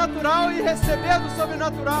sobrenatural e receber do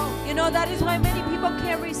sobrenatural? You know, that is why many people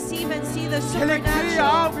can't receive and see the Ele cria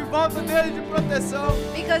supernatural. algo em volta dele de proteção.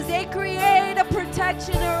 Because they create a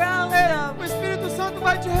protection around them. O Espírito Santo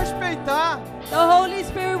vai te respeitar. The Holy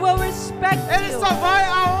Spirit will respect Ele you. só vai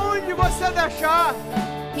aonde você deixar.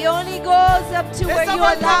 He only goes up to Ele where só you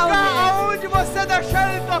vai allow tocar him. aonde você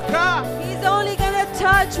deixar ele tocar. He's only gonna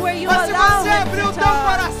touch where you Mas se allow você him abrir o to teu touch.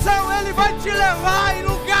 coração, ele vai te levar em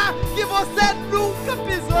lugar que você nunca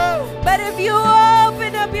pisou. But if you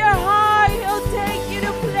open up your heart, he'll take you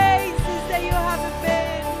to places that you haven't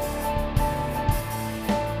been.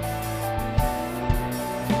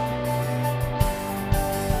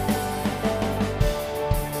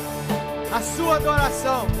 A sua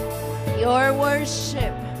adoração Your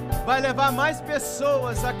worship vai levar mais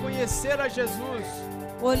pessoas a conhecer a Jesus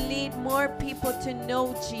will lead more people to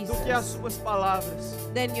know do que as Jesus suas palavras.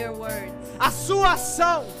 than your words. A sua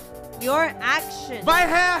ação Your action vai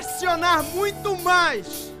reacionar muito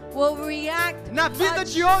mais will react na vida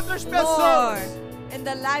much de outras more pessoas in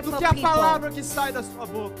the life do of que a people palavra que sai da sua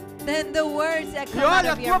boca. than the words that E come out olha,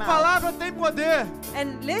 a of your tua mouth. palavra tem poder,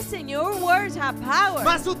 And listen, your words have power.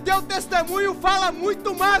 mas o teu testemunho fala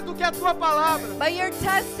muito mais do que a tua palavra. But your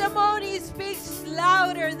testimony speaks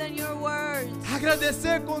louder than your words.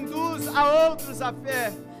 Agradecer conduz a outros à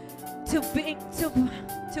fé.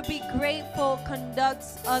 To be grateful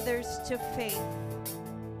conducts others to faith.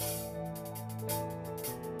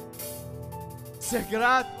 Ser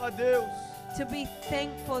grato a Deus To be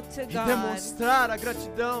thankful to e God demonstrar a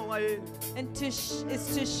gratidão a Ele and is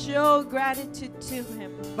to show gratitude to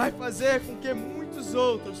Him. vai fazer com que muitos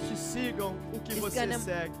outros te sigam o que It's você gonna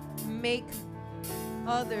segue. make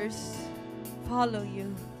others follow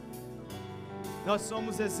you. Nós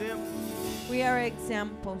somos exemplos We are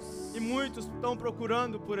examples. e muitos estão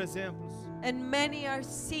procurando por exemplos. And many are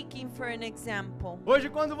seeking for an example. Hoje,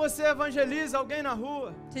 quando você evangeliza alguém na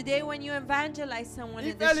rua, Today when you evangelize someone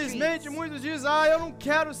in the infelizmente streets, muitos dizem: eu não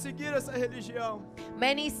quero seguir essa religião.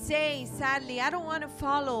 many say, sadly, I don't want to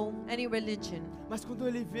follow any religion. Mas quando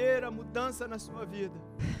ele vê a mudança na sua vida,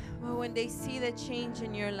 But when they see the change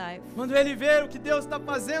in your life, quando ele vê o que Deus está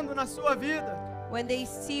fazendo na sua vida, when they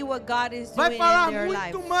see what God is vai doing falar in their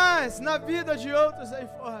life, muito mais na vida de outros aí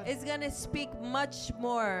fora. it's going to speak much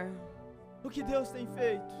more O que Deus tem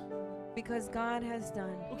feito? because God has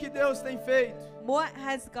done. O que Deus tem feito? What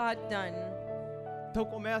has God done? Então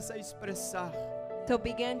começa a expressar, So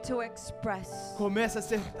begin to express. começa a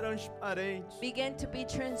ser transparente, Begin to be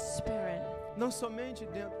transparent. não somente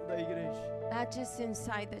dentro da igreja, Not just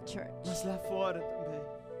inside the church, mas lá fora também.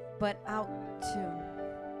 but out too.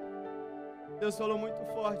 Deus falou muito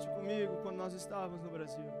forte comigo quando nós estávamos no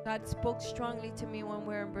Brasil. God spoke strongly to me when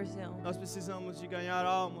we're in Brazil. Nós precisamos de ganhar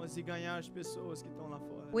almas e ganhar as pessoas que estão lá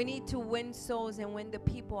fora. We need to win souls and win the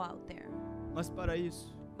people out there. Mas para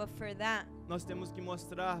isso, But for that, nós temos que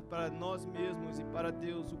mostrar para nós mesmos e para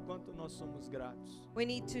Deus o quanto nós somos gratos. we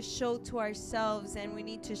need to show to ourselves and we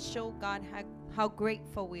need to show God how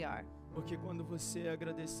grateful we are. Porque quando você é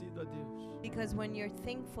agradecido a Deus, Because when you're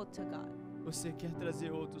thankful to God, você quer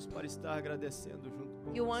trazer outros para estar agradecendo junto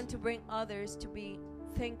com you want você. to bring others to be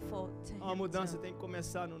thankful to A Him mudança too. tem que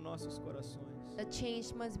começar nos nossos corações, The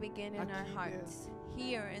change must begin in our Aqui hearts,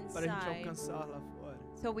 here para a gente inside, alcançar lá fora.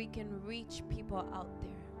 so we can reach people out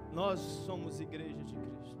there. Nós somos igreja de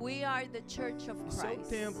Cristo. We are the church of Esse é o Christ.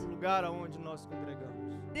 templo, o lugar aonde nós congregamos.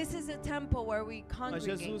 This is a temple where we Mas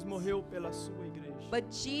congregate. Jesus morreu pela sua igreja.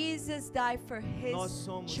 But Jesus died for Nós His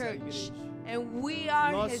somos a church, igreja. and we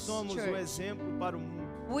are Nós His somos o church. exemplo para o mundo.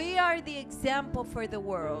 We are the example for the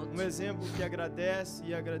world. Exemplo que agradece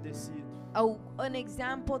e é agradecido. An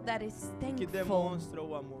example that is Que thankful, demonstra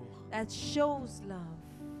o amor. that shows love.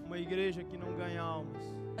 Uma igreja que não ganha almas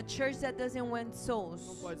A church that doesn't win não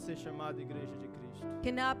souls pode ser chamada igreja de Cristo.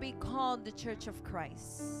 cannot be called the church of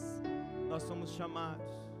Christ. Nós somos chamados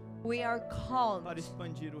We are called para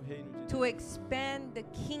expandir o reino de to Deus. expand the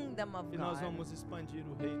kingdom of E nós God. vamos expandir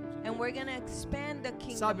o reino de And Deus. we're going to expand the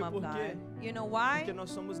kingdom Sabe of por quê? God. You know why? Porque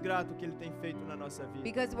nós somos gratos o que Ele tem feito na nossa vida.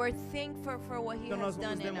 Because we're thankful for what He Então has nós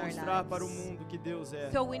vamos done in our demonstrar para o lives. mundo que Deus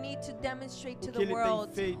é. So we need to demonstrate to O que the Ele tem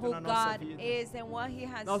world feito who na nossa God vida. is and what He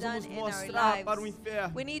has Nós done vamos in our mostrar para o lives.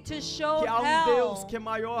 inferno We need to show que há um Deus hell que é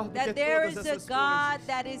maior do que that there todas is a essas God coisas.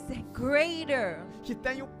 that is greater, Que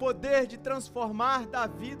tem o poder de transformar da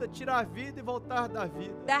vida, tirar a vida e voltar da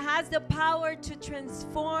vida. that has the power to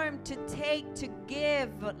transform, to take, to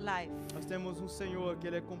give life. Nós temos um Senhor que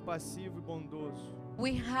Ele é compassivo e bondoso.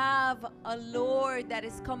 We have a Lord that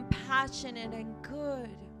is compassionate and good,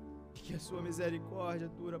 Que a sua misericórdia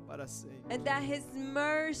dura para sempre. and that His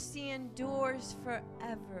mercy endures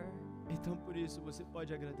forever. Então por isso você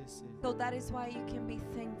pode agradecer. So that is why you can be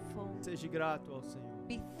thankful. Seja grato ao Senhor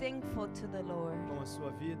Be thankful to the Lord com a sua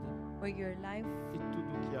vida for your life e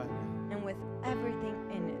tudo o que há nela. and with everything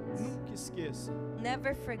in it. Nunca esqueça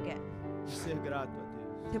Never forget de ser grato a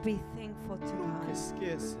Deus. to be thankful to Nunca God.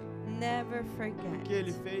 esqueça Never o que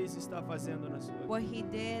Ele forget fez e está fazendo na sua what vida.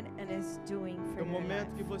 He did and is doing for No your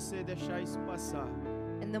momento que life. você deixar isso passar,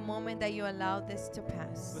 In the moment that you allow this to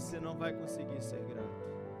pass, você não vai conseguir ser grato.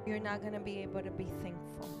 you're not going to be able to be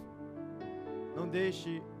thankful. Não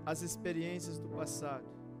deixe as experiências do passado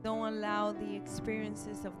Don't allow the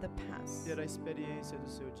experiences of the past ser a experiência do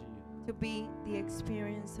seu dia. to be the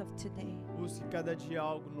experience of today. Busque cada dia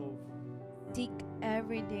algo novo. Seek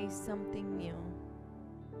every day something new.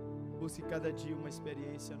 Busque cada dia uma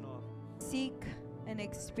experiência nova. Seek and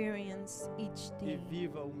experience each E day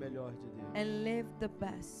viva o melhor de Deus. and live the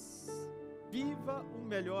best. Viva o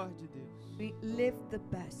melhor de Deus. Live the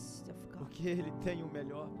best of God, Porque Ele tem o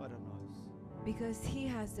melhor para nós. because He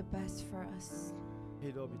has the best for us.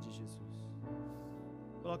 Em nome de Jesus.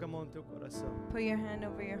 Coloca a mão no teu coração. Put your hand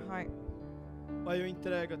over your heart. Pai, eu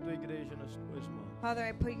entrego a tua igreja nas tuas mãos. Father,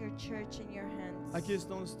 I put your church in your hands. Aqui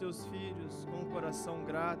estão os teus filhos com um coração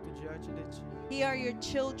grato diante de ti. Here are your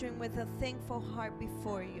children with a thankful heart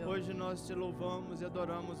before you. Hoje nós te louvamos e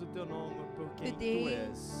adoramos o teu nome por quem tu Today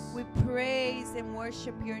és. we praise and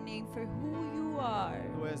worship your name for who you are.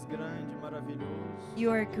 Tu és grande, maravilhoso.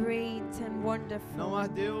 You are great and Não wonderful. há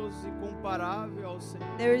Deus incomparável ao Senhor.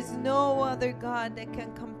 There is no other God that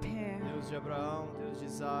can compare. Deus de Abraão, Deus de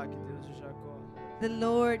Isaac, Deus de Jacó. The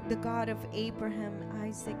Lord, the God of Abraham,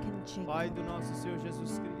 Isaac, and Pai Jacob. do nosso Senhor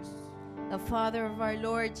Jesus Cristo. The Father of our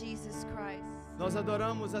Lord Jesus Christ. Nós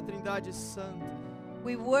adoramos a Trindade Santa,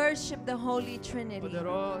 We worship the Holy Trinity,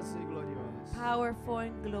 poderosa e gloriosa. powerful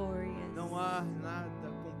and glorious. Não há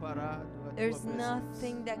nada comparado a tua There's presença.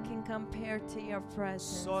 nothing that can compare to your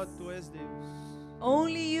presence. Só tu és Deus.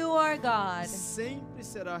 Only you are E God, sempre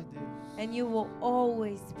serás Deus. and you will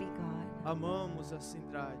always be God. Amamos a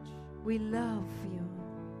Trindade. We love you.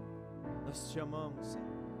 Nós te amamos, Senhor.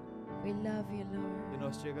 We love you, E Lord.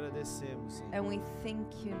 nós te agradecemos, Senhor. And we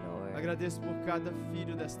thank you, Lord. Agradeço por cada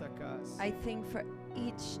filho desta casa I thank for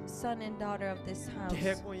each son and daughter of this que house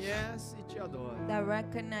reconhece e te adora that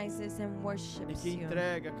recognizes and e worships que you,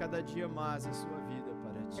 entrega cada dia mais a sua vida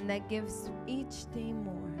para ti. and that gives each day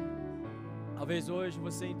more. Talvez hoje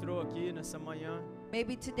você entrou aqui nessa manhã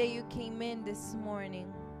Maybe today you came in this morning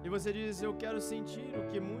e você diz: eu quero sentir o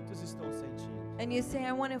que muitos estão sentindo. and you say,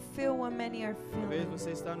 I want to feel what many are Talvez feeling.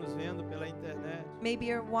 você está nos vendo pela internet Maybe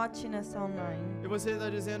you're watching us online e você está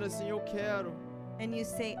dizendo assim: eu quero and you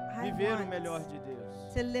say, I viver o want melhor de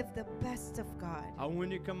Deus. to live the best of God. A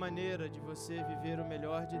única maneira de você viver o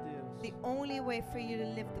melhor de Deus The only way for you to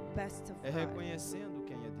live the best of é God reconhecendo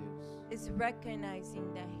quem é Deus. is recognizing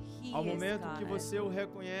that He Ao is momento que God. você o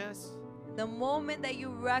reconhece The moment that you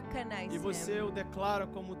recognize e você Him, o declara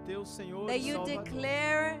como teu Senhor that e you Salvador,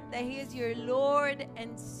 declare that He is your Lord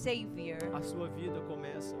and Savior, a sua vida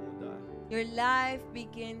começa a mudar. your life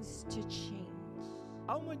begins to change.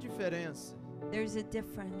 Há uma diferença There's a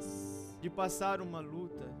difference de passar uma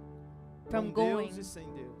luta from com going Deus e sem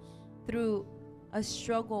Deus. through a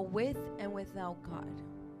struggle with and without God.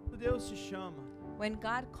 Quando Deus te chama, When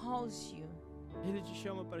God calls you, Ele te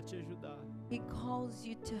chama para te ajudar, He calls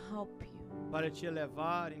you to help you, para te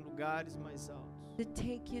elevar em lugares mais altos. to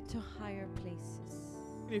take you to higher places.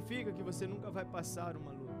 Significa que você nunca vai passar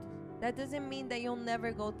uma luta, That doesn't mean that you'll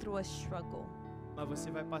never go through a struggle, mas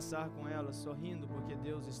você vai passar com ela sorrindo porque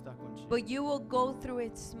Deus está contigo. but you will go through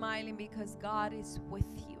it smiling because God is with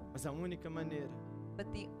you. Mas a única maneira But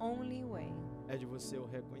the only way é de você o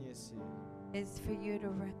reconhecer. is for you to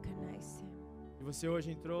recognize Him. E você hoje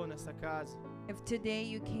entrou nessa casa, If today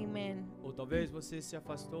you came in, ou talvez você se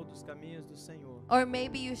afastou dos caminhos do Senhor. or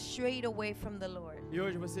maybe you strayed away from the Lord, E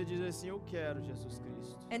hoje você diz assim: eu quero Jesus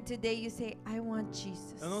Cristo. and today you say, I want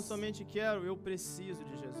Jesus. Eu não somente quero, eu preciso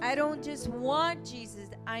de Jesus. I don't just want Jesus,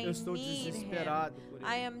 I Eu estou need Him. desesperado por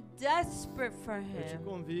I Ele. am desperate for Eu te Him.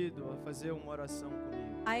 convido a fazer uma oração comigo.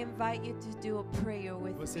 I invite you to do a prayer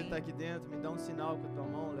with Você está me. aqui dentro, me dá um sinal com a tua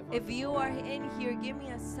mão. Levanta. If you are in here, give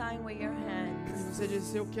me a sign with your E hands. você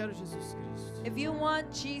diz: eu quero Jesus Cristo. If you want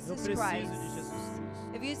Eu Jesus preciso de Christ, Jesus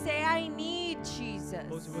Cristo. if you say, I need Ou se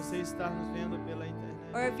Jesus, você está nos vendo pela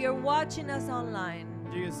internet, or if you're watching us online,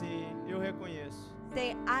 diga assim: eu reconheço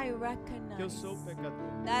say, I que eu recognize sou pecador,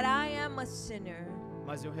 that I am a sinner,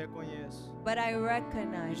 mas eu reconheço but I que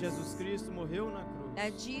recognize Jesus Cristo morreu na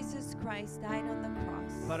that cruz Jesus Christ died on the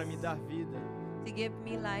cross para me dar vida to give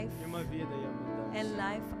me life e uma vida em and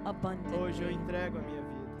abundância. life Hoje eu abundantly. entrego a minha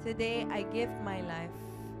vida Today I give my life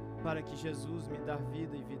para que Jesus me dê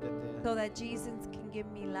vida e vida eterna. so that Jesus can give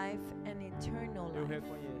me life and eternal Eu life.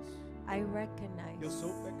 reconheço I que eu recognize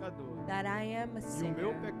sou pecador that I am a e o sinner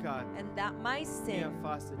meu pecado and that my me sin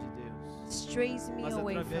afasta de Deus. strays me Mas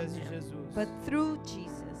away from através de Him. Jesus, But through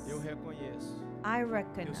Jesus, eu reconheço I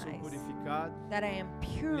que eu sou recognize purificado, that I am limpo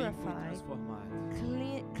e purified, transformado.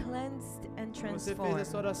 cleansed, and Você fez transformed.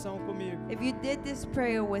 essa oração comigo If you did this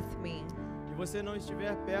prayer with me, e você não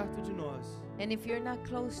estiver perto de nós, and if you're not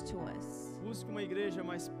close to us, busque uma igreja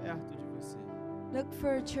mais perto de você. look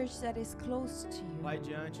for a church that is close to you. Vai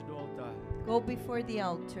diante do altar Go before the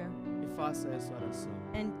altar e faça essa oração,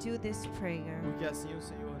 and do this prayer, porque assim o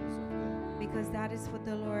Senhor nos ordena. because that is what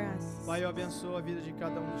the Lord asks. Pai, eu abençoo a vida de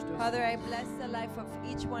cada um dos teus Father, I filhos. bless the life of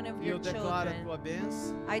each one of E eu your declaro a children. tua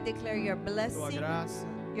bênção, I declare your tua blessing, graça,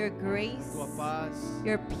 your grace, tua paz,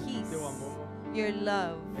 your peace, teu amor, your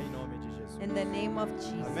love, em nome de Jesus. in the name of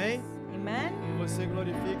Jesus. Amém? Amen. E você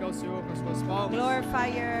glorifica ao Senhor com as tuas palmas.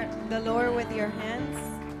 Glorify the Lord with your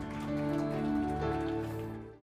hands.